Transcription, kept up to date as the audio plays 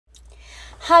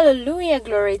Hallelujah,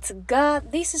 glory to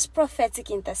God. This is Prophetic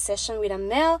Intercession with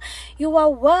Amel. You are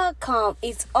welcome.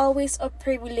 It's always a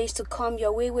privilege to come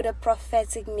your way with a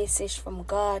prophetic message from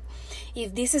God.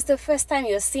 If this is the first time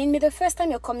you're seeing me, the first time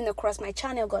you're coming across my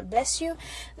channel, God bless you.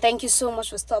 Thank you so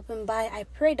much for stopping by. I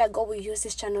pray that God will use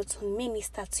this channel to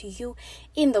minister to you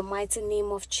in the mighty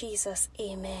name of Jesus.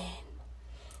 Amen.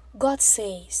 God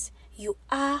says, you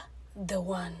are the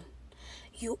one.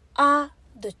 You are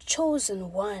the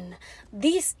chosen one.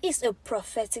 This is a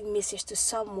prophetic message to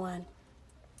someone.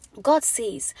 God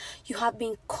says you have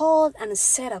been called and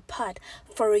set apart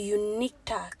for a unique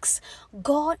task.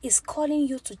 God is calling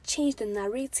you to change the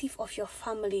narrative of your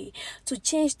family, to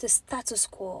change the status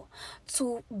quo,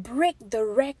 to break the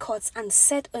records and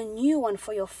set a new one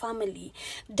for your family.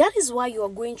 That is why you are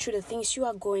going through the things you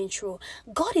are going through.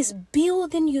 God is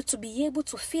building you to be able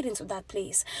to fit into that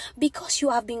place. Because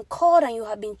you have been called and you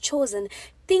have been chosen,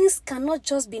 things cannot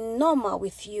just be normal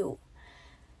with you.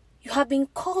 You have been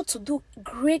called to do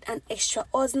great and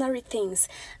extraordinary things.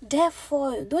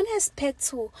 Therefore, don't expect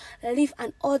to live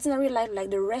an ordinary life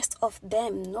like the rest of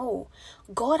them. No.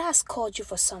 God has called you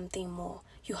for something more.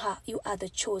 You are the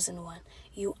chosen one.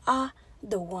 You are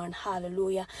the one.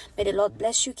 Hallelujah. May the Lord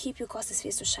bless you, keep you, cause his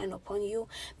face to shine upon you.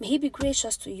 May he be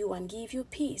gracious to you and give you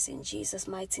peace in Jesus'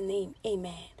 mighty name.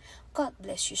 Amen. God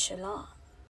bless you. Shalom.